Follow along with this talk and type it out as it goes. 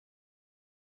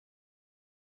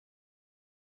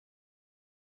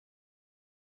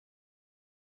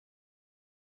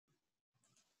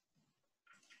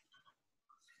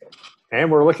And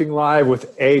we're looking live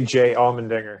with AJ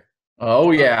Allmendinger.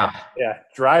 Oh, yeah. Yeah,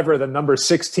 driver of the number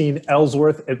 16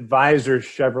 Ellsworth Advisor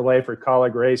Chevrolet for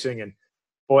Colleague Racing. And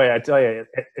boy, I tell you,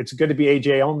 it's good to be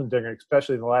AJ Allmendinger,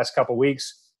 especially in the last couple of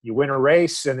weeks. You win a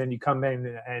race, and then you come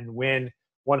in and win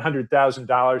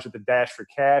 $100,000 at the Dash for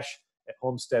Cash at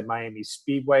Homestead Miami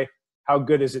Speedway. How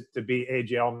good is it to be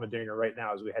AJ Allmendinger right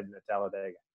now as we head into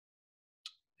Talladega?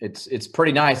 It's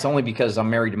pretty nice, only because I'm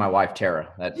married to my wife,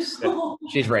 Tara.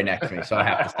 She's right next to me, so I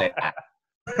have to say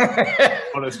that.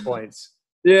 Bonus points.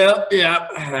 Yeah,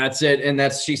 that's it. And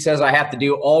she says I have to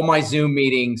do all my Zoom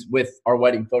meetings with our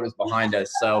wedding photos behind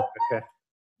us. So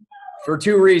for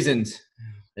two reasons,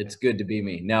 it's good to be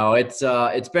me. No, it's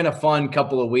been a fun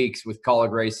couple of weeks with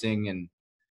Colleague Racing, and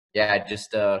yeah, I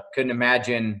just couldn't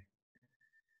imagine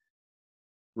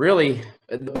really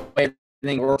the way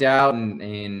everything worked out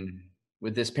and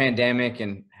with this pandemic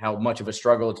and how much of a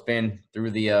struggle it's been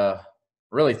through the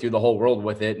really through the whole world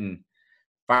with it, and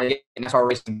finally getting NASCAR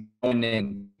racing going,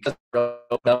 and because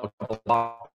opened up a couple of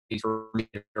opportunities for me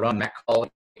to run Matt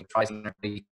Colleague and try some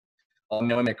everybody all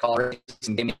know him at Colleague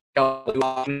Racing, gave me a couple of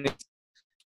opportunities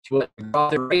to go out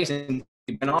there racing.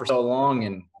 We've been on for so long,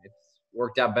 and it's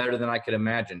worked out better than I could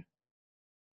imagine.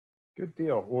 Good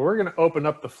deal. Well, we're going to open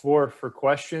up the floor for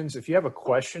questions. If you have a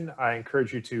question, I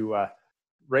encourage you to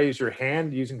raise your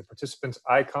hand using the participants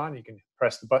icon. You can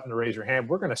press the button to raise your hand.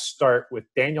 We're going to start with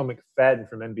Daniel McFadden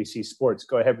from NBC Sports.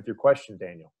 Go ahead with your question,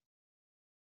 Daniel.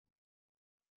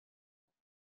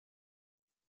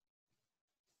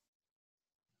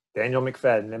 Daniel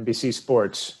McFadden, NBC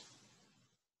Sports.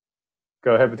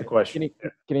 Go ahead with the question.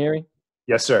 Can you hear me?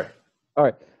 Yes, sir. All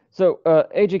right. So,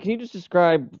 AJ, can you just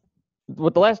describe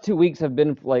what the last 2 weeks have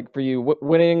been like for you?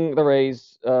 Winning the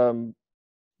race,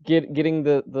 getting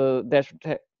the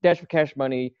Dash for Cash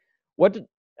money.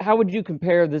 How would you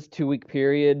compare this 2 week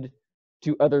period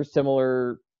to other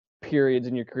similar periods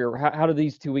in your career? How do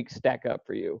these 2 weeks stack up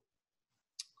for you?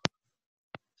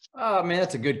 Man,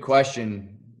 that's a good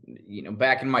question. You know,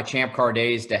 back in my Champ Car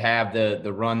days, to have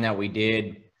the run that we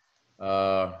did,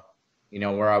 you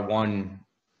know, where I won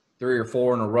 3 or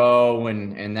 4 in a row,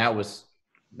 and that was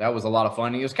a lot of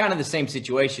fun. It was kind of the same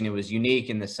situation. It was unique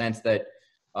in the sense that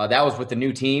that was with the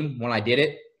new team when I did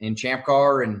it in Champ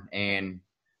Car, and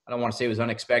I don't want to say it was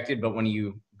unexpected, but when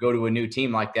you go to a new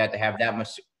team like that, to have that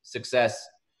much success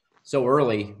so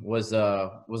early was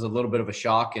a little bit of a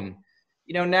shock. And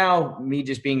you know, now me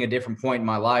just being a different point in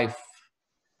my life,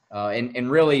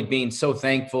 and really being so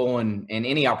thankful and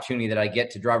any opportunity that I get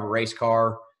to drive a race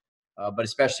car, but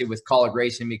especially with Colleague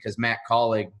Racing, because Matt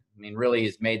Colleague, I mean, really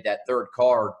has made that third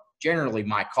car generally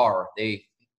my car. They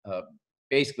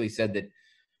basically said that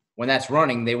when that's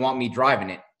running, they want me driving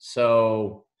it.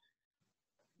 So,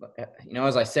 you know,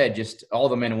 as I said, just all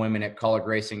the men and women at Colleague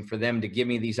Racing, for them to give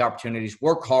me these opportunities,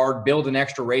 work hard, build an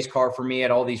extra race car for me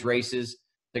at all these races,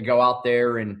 to go out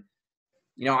there. And,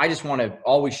 you know, I just want to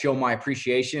always show my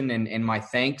appreciation and my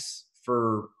thanks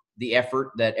for the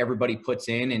effort that everybody puts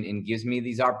in and gives me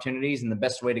these opportunities. And the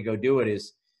best way to go do it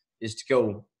is to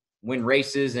go win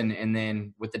races, and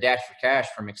then with the Dash for Cash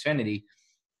from Xfinity,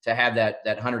 to have that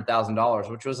 $100,000,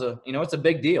 which was it's a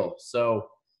big deal. So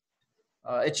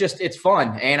it's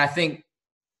fun. And I think,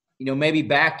 you know, maybe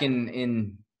back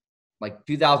in like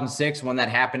 2006 when that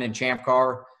happened in Champ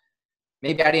Car,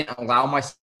 maybe I didn't allow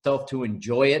myself to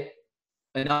enjoy it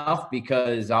enough,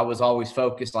 because I was always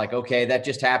focused like, okay, that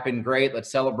just happened. Great.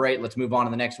 Let's celebrate. Let's move on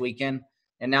to the next weekend.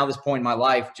 And now this point in my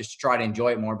life, just try to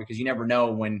enjoy it more, because you never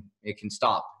know when it can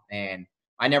stop. And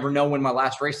I never know when my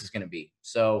last race is going to be.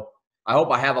 So I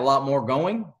hope I have a lot more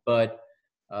going, but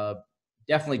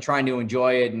definitely trying to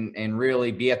enjoy it and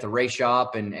really be at the race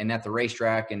shop and at the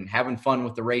racetrack and having fun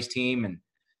with the race team, and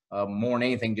more than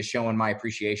anything, just showing my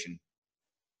appreciation.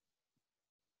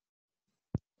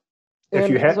 If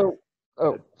you have,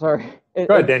 sorry. Go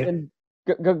ahead, Danny.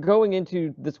 Going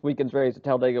into this weekend's race at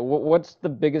Talladega, what's the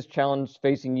biggest challenge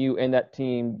facing you and that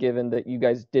team, given that you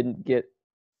guys didn't get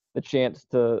the chance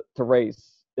to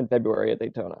race in February at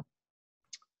Daytona?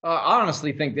 I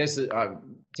honestly think this is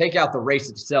take out the race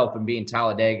itself and being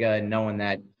Talladega and knowing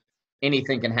that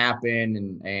anything can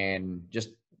happen, and just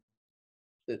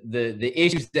the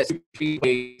issues that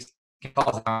Superspeedways can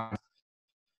cause.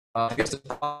 I guess it's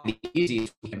probably the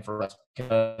easiest weekend for us,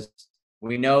 because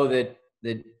we know that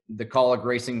the Colleague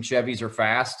Racing Chevys are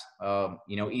fast.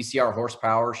 You know, ECR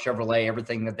horsepower, Chevrolet,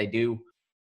 everything that they do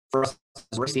for us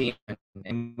as a team,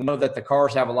 and we know that the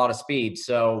cars have a lot of speed.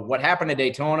 So what happened at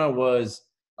Daytona was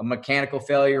a mechanical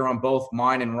failure on both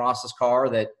mine and Ross's car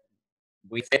that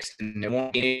we fixed, and it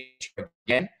won't be an issue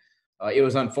again. It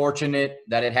was unfortunate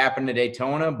that it happened at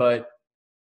Daytona, but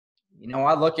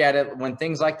I look at it when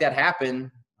things like that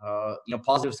happen,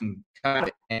 positives and kind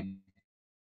of, and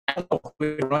I don't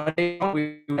know if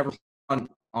we never on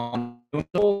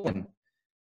and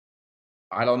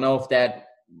I don't know if that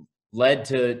led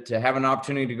to have an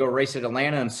opportunity to go race at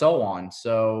Atlanta and so on.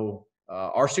 So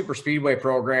our super speedway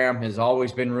program has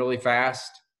always been really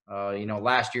fast.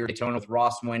 Last year Daytona with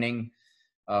Ross winning,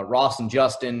 Ross and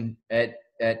Justin at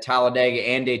Talladega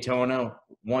and Daytona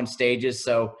won stages.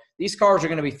 So these cars are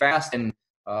going to be fast, and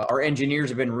our engineers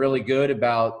have been really good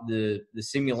about the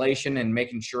simulation and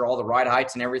making sure all the ride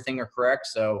heights and everything are correct.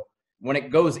 So when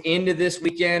it goes into this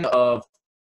weekend of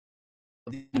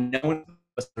known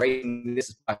racing, this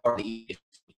is by far the easiest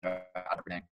out of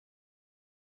everything.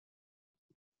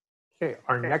 Okay,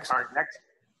 our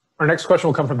next question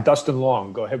will come from Dustin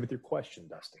Long. Go ahead with your question,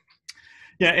 Dustin.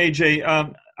 Yeah,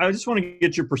 AJ, I just want to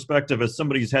get your perspective as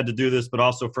somebody who's had to do this, but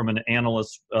also from an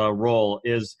analyst role.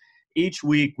 Is each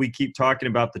week we keep talking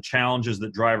about the challenges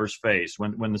that drivers face.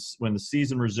 When the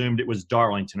season resumed, it was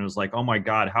Darlington. It was like, oh my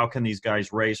God, how can these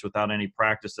guys race without any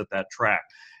practice at that track?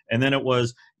 And then it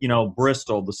was,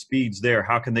 Bristol, the speeds there.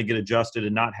 How can they get adjusted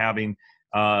and not having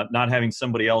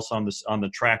somebody else on the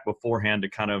track beforehand to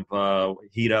kind of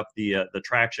heat up the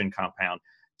traction compound?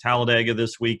 Talladega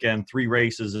this weekend, 3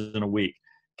 races in a week.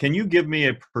 Can you give me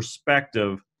a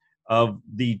perspective of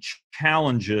the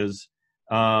challenges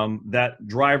that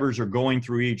drivers are going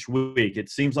through each week? It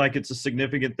seems like it's a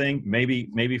significant thing.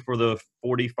 Maybe for the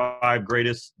 45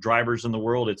 greatest drivers in the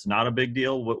world, it's not a big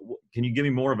deal. Can you give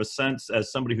me more of a sense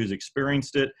as somebody who's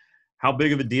experienced it? How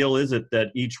big of a deal is it that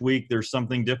each week there's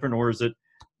something different, or is it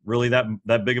really that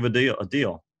big of a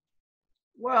deal?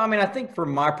 Well, I mean, I think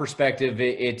from my perspective,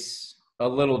 it's a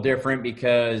little different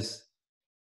because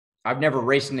I've never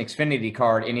raced an Xfinity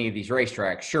car at any of these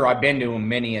racetracks. Sure, I've been to them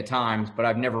many a times, but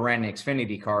I've never ran an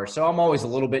Xfinity car. So I'm always a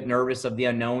little bit nervous of the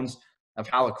unknowns of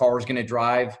how the car is going to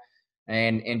drive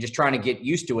and just trying to get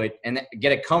used to it and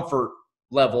get a comfort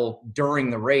level during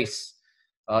the race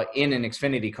in an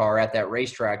Xfinity car at that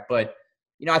racetrack. But,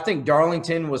 I think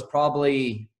Darlington was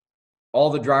probably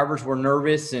all the drivers were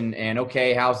nervous and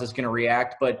okay, how's this going to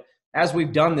react? But as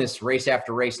we've done this race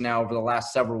after race now over the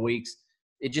last several weeks,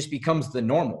 it just becomes the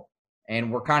normal. And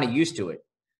we're kind of used to it.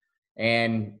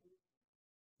 And,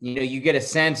 you get a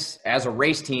sense as a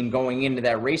race team going into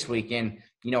that race weekend,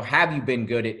 have you been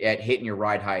good at hitting your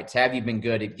ride heights? Have you been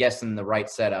good at guessing the right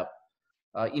setup?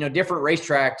 Different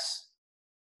racetracks,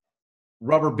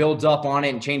 rubber builds up on it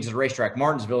and changes the racetrack.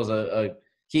 Martinsville is a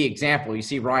key example. You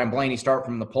see Ryan Blaney start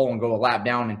from the pole and go a lap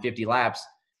down in 50 laps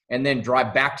and then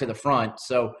drive back to the front.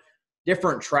 So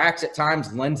different tracks at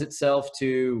times lends itself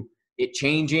to it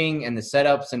changing and the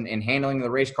setups and handling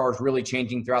the race cars really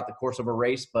changing throughout the course of a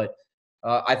race. But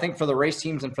I think for the race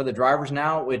teams and for the drivers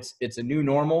now, it's a new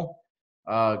normal.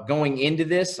 Going into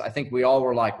this, I think we all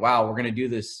were like, wow, we're going to do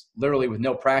this literally with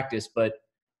no practice, but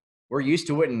we're used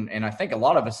to it. And I think a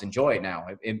lot of us enjoy it now.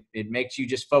 It makes you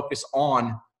just focus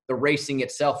on the racing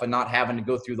itself and not having to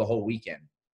go through the whole weekend.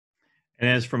 And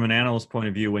as from an analyst point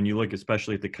of view, when you look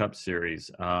especially at the Cup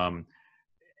Series,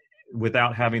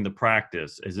 without having the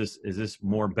practice, is this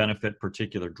more benefit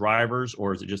particular drivers,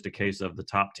 or is it just a case of the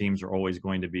top teams are always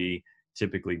going to be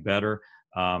typically better?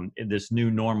 This new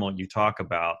normal you talk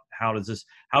about, how does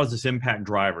this impact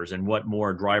drivers, and what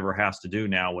more a driver has to do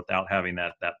now without having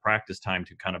that practice time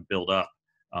to kind of build up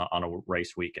on a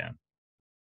race weekend?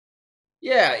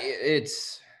 Yeah,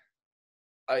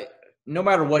 no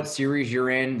matter what series you're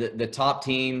in, the top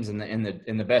teams and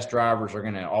the best drivers are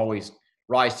going to always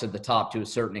rise to the top to a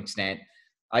certain extent.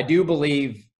 I do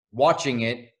believe watching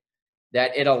it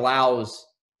that it allows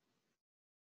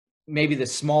maybe the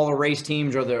smaller race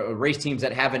teams or the race teams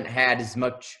that haven't had as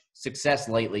much success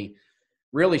lately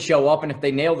really show up. And if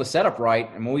they nail the setup right,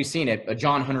 and when we've seen it, a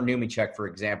John Hunter Nemechek, for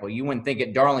example, you wouldn't think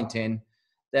at Darlington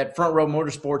that Front Row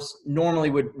Motorsports normally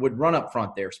would run up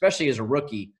front there, especially as a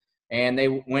rookie. And they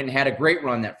went and had a great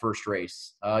run that first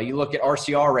race. You look at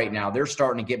RCR right now, they're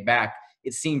starting to get back.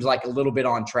 It seems like a little bit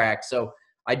on track. So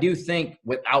I do think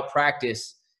without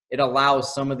practice, it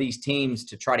allows some of these teams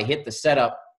to try to hit the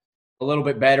setup a little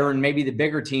bit better, and maybe the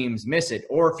bigger teams miss it.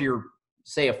 Or if you're,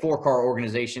 say, a 4-car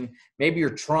organization, maybe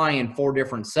you're trying 4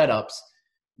 different setups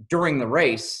during the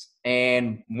race,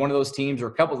 and one of those teams or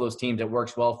a couple of those teams it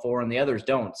works well for and the others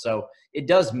don't. So it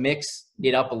does mix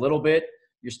it up a little bit.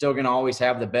 You're still going to always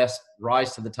have the best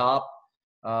rise to the top.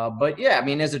 But, yeah, I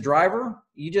mean, as a driver,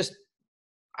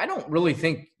 I don't really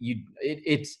think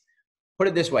it's put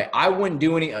it this way. I wouldn't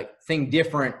do anything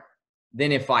different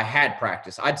than if I had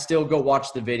practice. I'd still go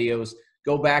watch the videos,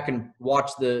 go back and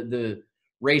watch the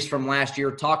race from last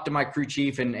year, talk to my crew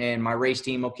chief and my race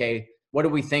team. Okay, What do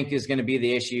we think is going to be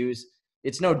the issues?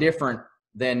 It's no different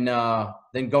than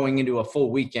going into a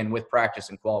full weekend with practice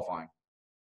and qualifying.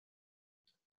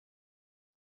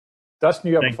 Dustin,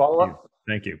 you have a follow-up?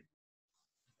 Thank you.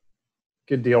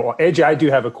 Good deal. Well, AJ, I do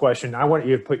have a question. I want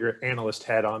you to put your analyst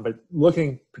hat on, but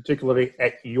looking particularly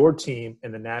at your team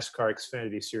in the NASCAR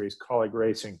Xfinity Series, Colleague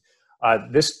Racing,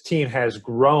 this team has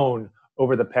grown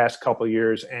over the past couple of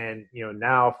years, and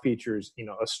now features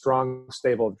a strong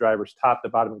stable of drivers, top to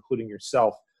bottom, including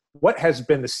yourself. What has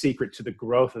been the secret to the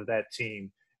growth of that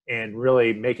team and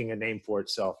really making a name for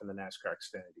itself in the NASCAR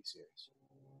Xfinity Series?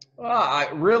 Well,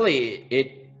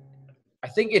 I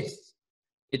think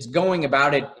it's going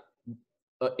about it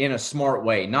in a smart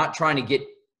way, not trying to get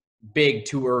big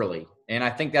too early. And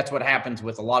I think that's what happens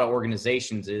with a lot of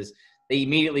organizations is they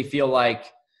immediately feel like,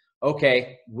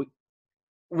 okay,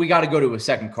 we got to go to a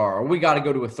second car, or we got to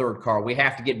go to a third car. We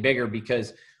have to get bigger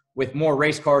because with more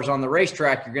race cars on the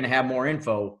racetrack, you're going to have more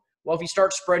info. Well, if you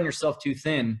start spreading yourself too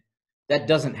thin, that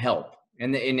doesn't help.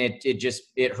 And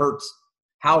it hurts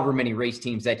however many race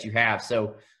teams that you have.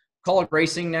 So Colleague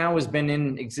Racing now has been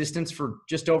in existence for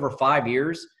just over 5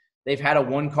 years. They've had a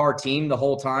one-car team the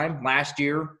whole time. Last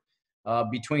year,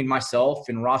 between myself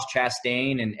and Ross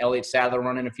Chastain and Elliott Sadler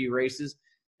running a few races,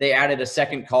 they added a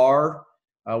second car.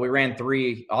 We ran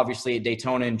 3, obviously, at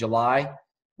Daytona in July.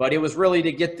 But it was really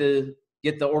to get the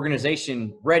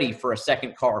organization ready for a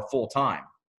second car full-time.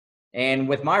 And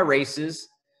with my races,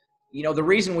 the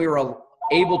reason we were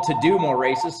able to do more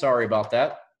races, sorry about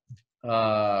that,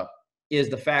 is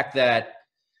the fact that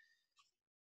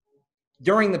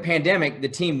during the pandemic, the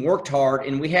team worked hard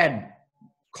and we had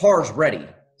cars ready.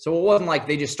 So it wasn't like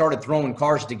they just started throwing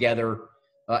cars together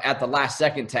at the last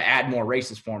second to add more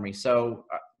races for me. So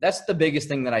that's the biggest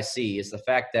thing that I see is the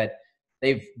fact that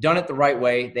they've done it the right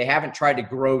way. They haven't tried to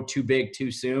grow too big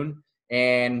too soon.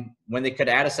 And when they could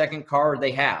add a second car,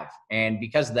 they have. And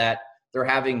because of that, they're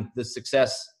having the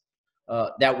success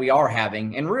that we are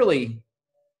having. And really,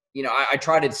 I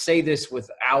try to say this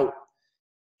without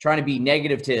trying to be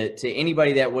negative to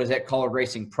anybody that was at Colleague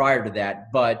Racing prior to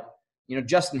that. But,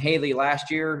 Justin Haley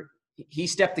last year, he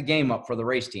stepped the game up for the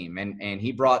race team. And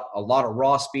he brought a lot of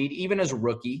raw speed, even as a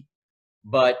rookie.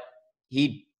 But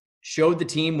he showed the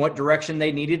team what direction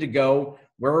they needed to go,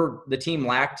 where the team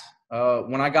lacked.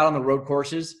 When I got on the road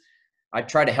courses, I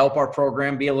tried to help our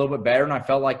program be a little bit better, and I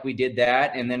felt like we did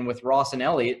that. And then with Ross and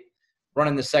Elliott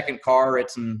running the second car at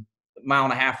some 1.5 mile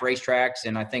racetracks,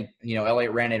 and I think,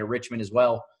 Elliott ran it at Richmond as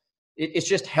well, it's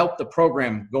just helped the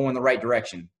program go in the right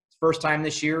direction. First time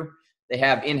this year, they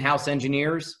have in-house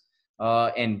engineers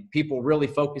and people really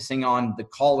focusing on the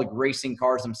Colleague Racing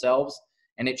cars themselves,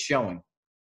 and it's showing.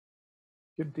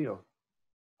 Good deal.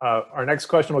 Our next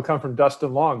question will come from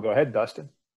Dustin Long. Go ahead, Dustin.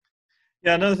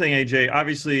 Yeah, another thing, AJ,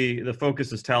 obviously the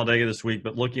focus is Talladega this week,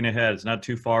 but looking ahead, it's not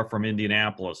too far from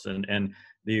Indianapolis and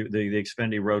the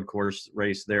Xfinity road course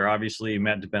race there. Obviously,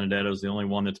 Matt DiBenedetto is the only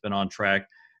one that's been on track.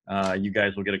 You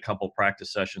guys will get a couple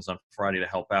practice sessions on Friday to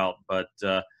help out. But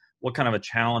what kind of a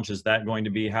challenge is that going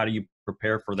to be? How do you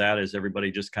prepare for that? Is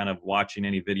everybody just kind of watching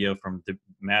any video from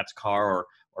Matt's car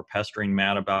or pestering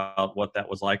Matt about what that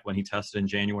was like when he tested in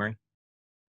January?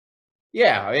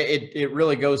 Yeah, it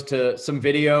really goes to some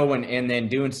video and then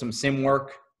doing some sim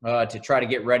work to try to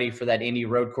get ready for that Indy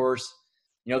road course.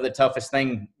 The toughest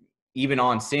thing even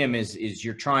on sim is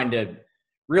you're trying to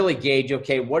really gauge,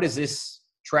 okay, what is this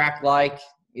track like?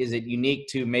 Is it unique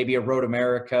to maybe a Road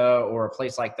America or a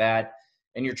place like that?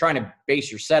 And you're trying to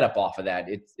base your setup off of that.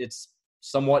 It's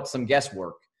somewhat some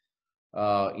guesswork.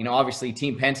 Obviously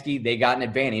Team Penske, they got an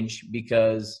advantage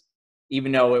because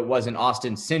even though it wasn't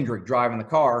Austin Cindric driving the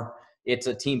car, it's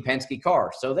a Team Penske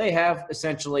car. So they have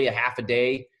essentially a half a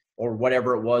day or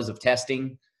whatever it was of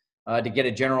testing to get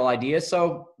a general idea.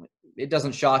 So it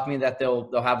doesn't shock me that they'll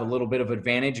have a little bit of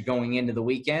advantage going into the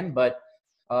weekend. But,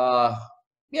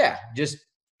 just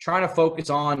trying to focus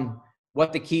on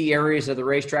what the key areas of the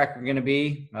racetrack are going to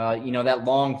be. That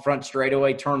long front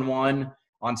straightaway, turn 1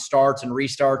 on starts and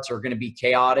restarts are going to be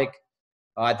chaotic.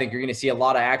 I think you're going to see a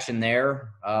lot of action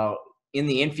there. In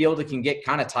the infield, it can get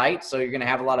kind of tight, so you're going to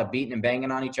have a lot of beating and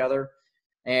banging on each other.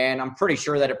 And I'm pretty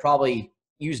sure that it probably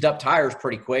used up tires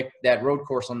pretty quick. That road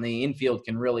course on the infield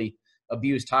can really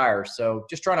abuse tires. So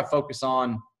just trying to focus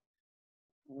on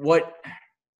what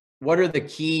are the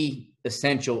key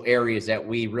essential areas that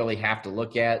we really have to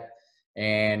look at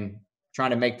and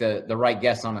trying to make the right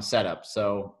guess on a setup.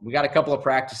 So we got a couple of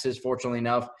practices, fortunately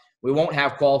enough. We won't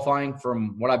have qualifying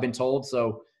from what I've been told,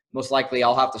 so most likely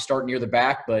I'll have to start near the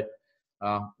back, but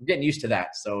I'm getting used to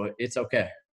that, so it's okay.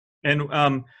 And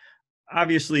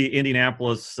obviously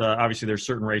Indianapolis, obviously there's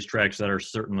certain racetracks that are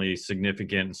certainly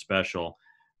significant and special.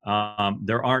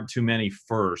 There aren't too many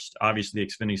first. Obviously the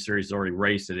Xfinity Series has already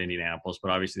raced at Indianapolis,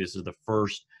 but obviously this is the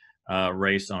first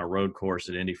race on a road course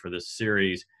at Indy for this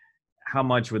series. How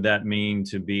much would that mean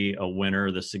to be a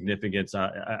winner? The significance,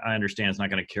 I understand it's not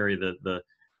going to carry the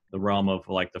realm of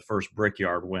like the first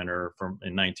Brickyard winner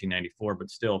in 1994, but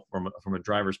still from a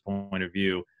driver's point of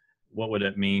view, what would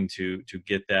it mean to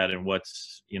get that, and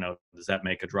what's, does that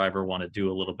make a driver want to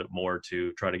do a little bit more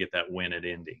to try to get that win at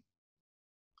Indy?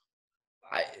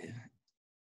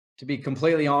 To be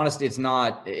completely honest,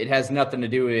 it has nothing to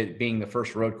do with it being the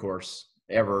first road course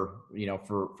ever,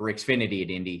 for Xfinity at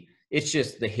Indy. It's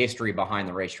just the history behind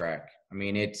the racetrack. I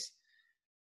mean,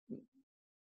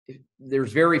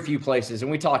 there's very few places,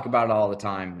 and we talk about it all the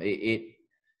time.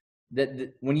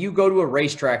 When you go to a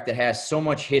racetrack that has so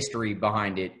much history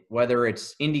behind it, whether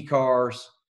it's Indy cars,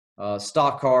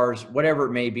 stock cars, whatever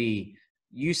it may be,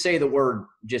 you say the word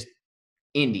just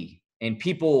Indy, and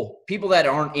people that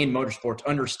aren't in motorsports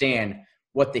understand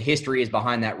what the history is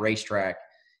behind that racetrack.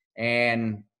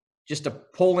 And just to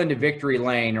pull into victory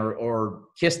lane or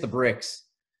kiss the bricks,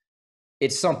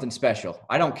 it's something special.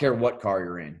 I don't care what car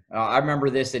you're in. I remember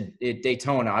this at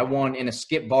Daytona. I won in a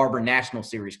Skip Barber National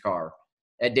Series car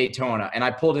at Daytona, and I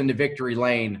pulled into victory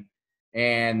lane,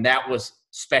 and that was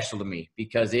special to me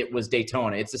because it was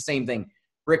Daytona. It's the same thing.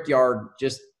 Brickyard,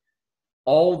 just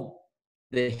all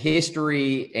the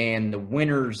history and the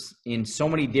winners in so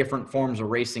many different forms of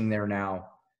racing there now.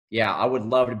 Yeah, I would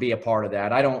love to be a part of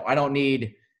that. I don't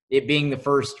need it being the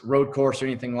first road course or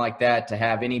anything like that to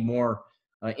have any more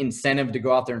incentive to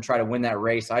go out there and try to win that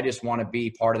race. I just want to be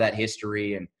part of that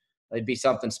history, and it'd be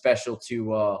something special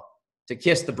to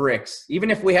kiss the bricks,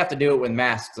 even if we have to do it with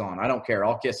masks on. I don't care.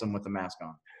 I'll kiss them with the mask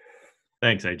on.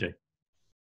 Thanks, AJ.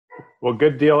 Well,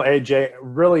 good deal, AJ.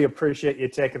 Really appreciate you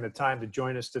taking the time to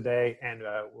join us today, and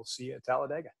we'll see you at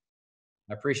Talladega.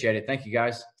 I appreciate it. Thank you,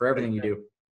 guys, for everything you do.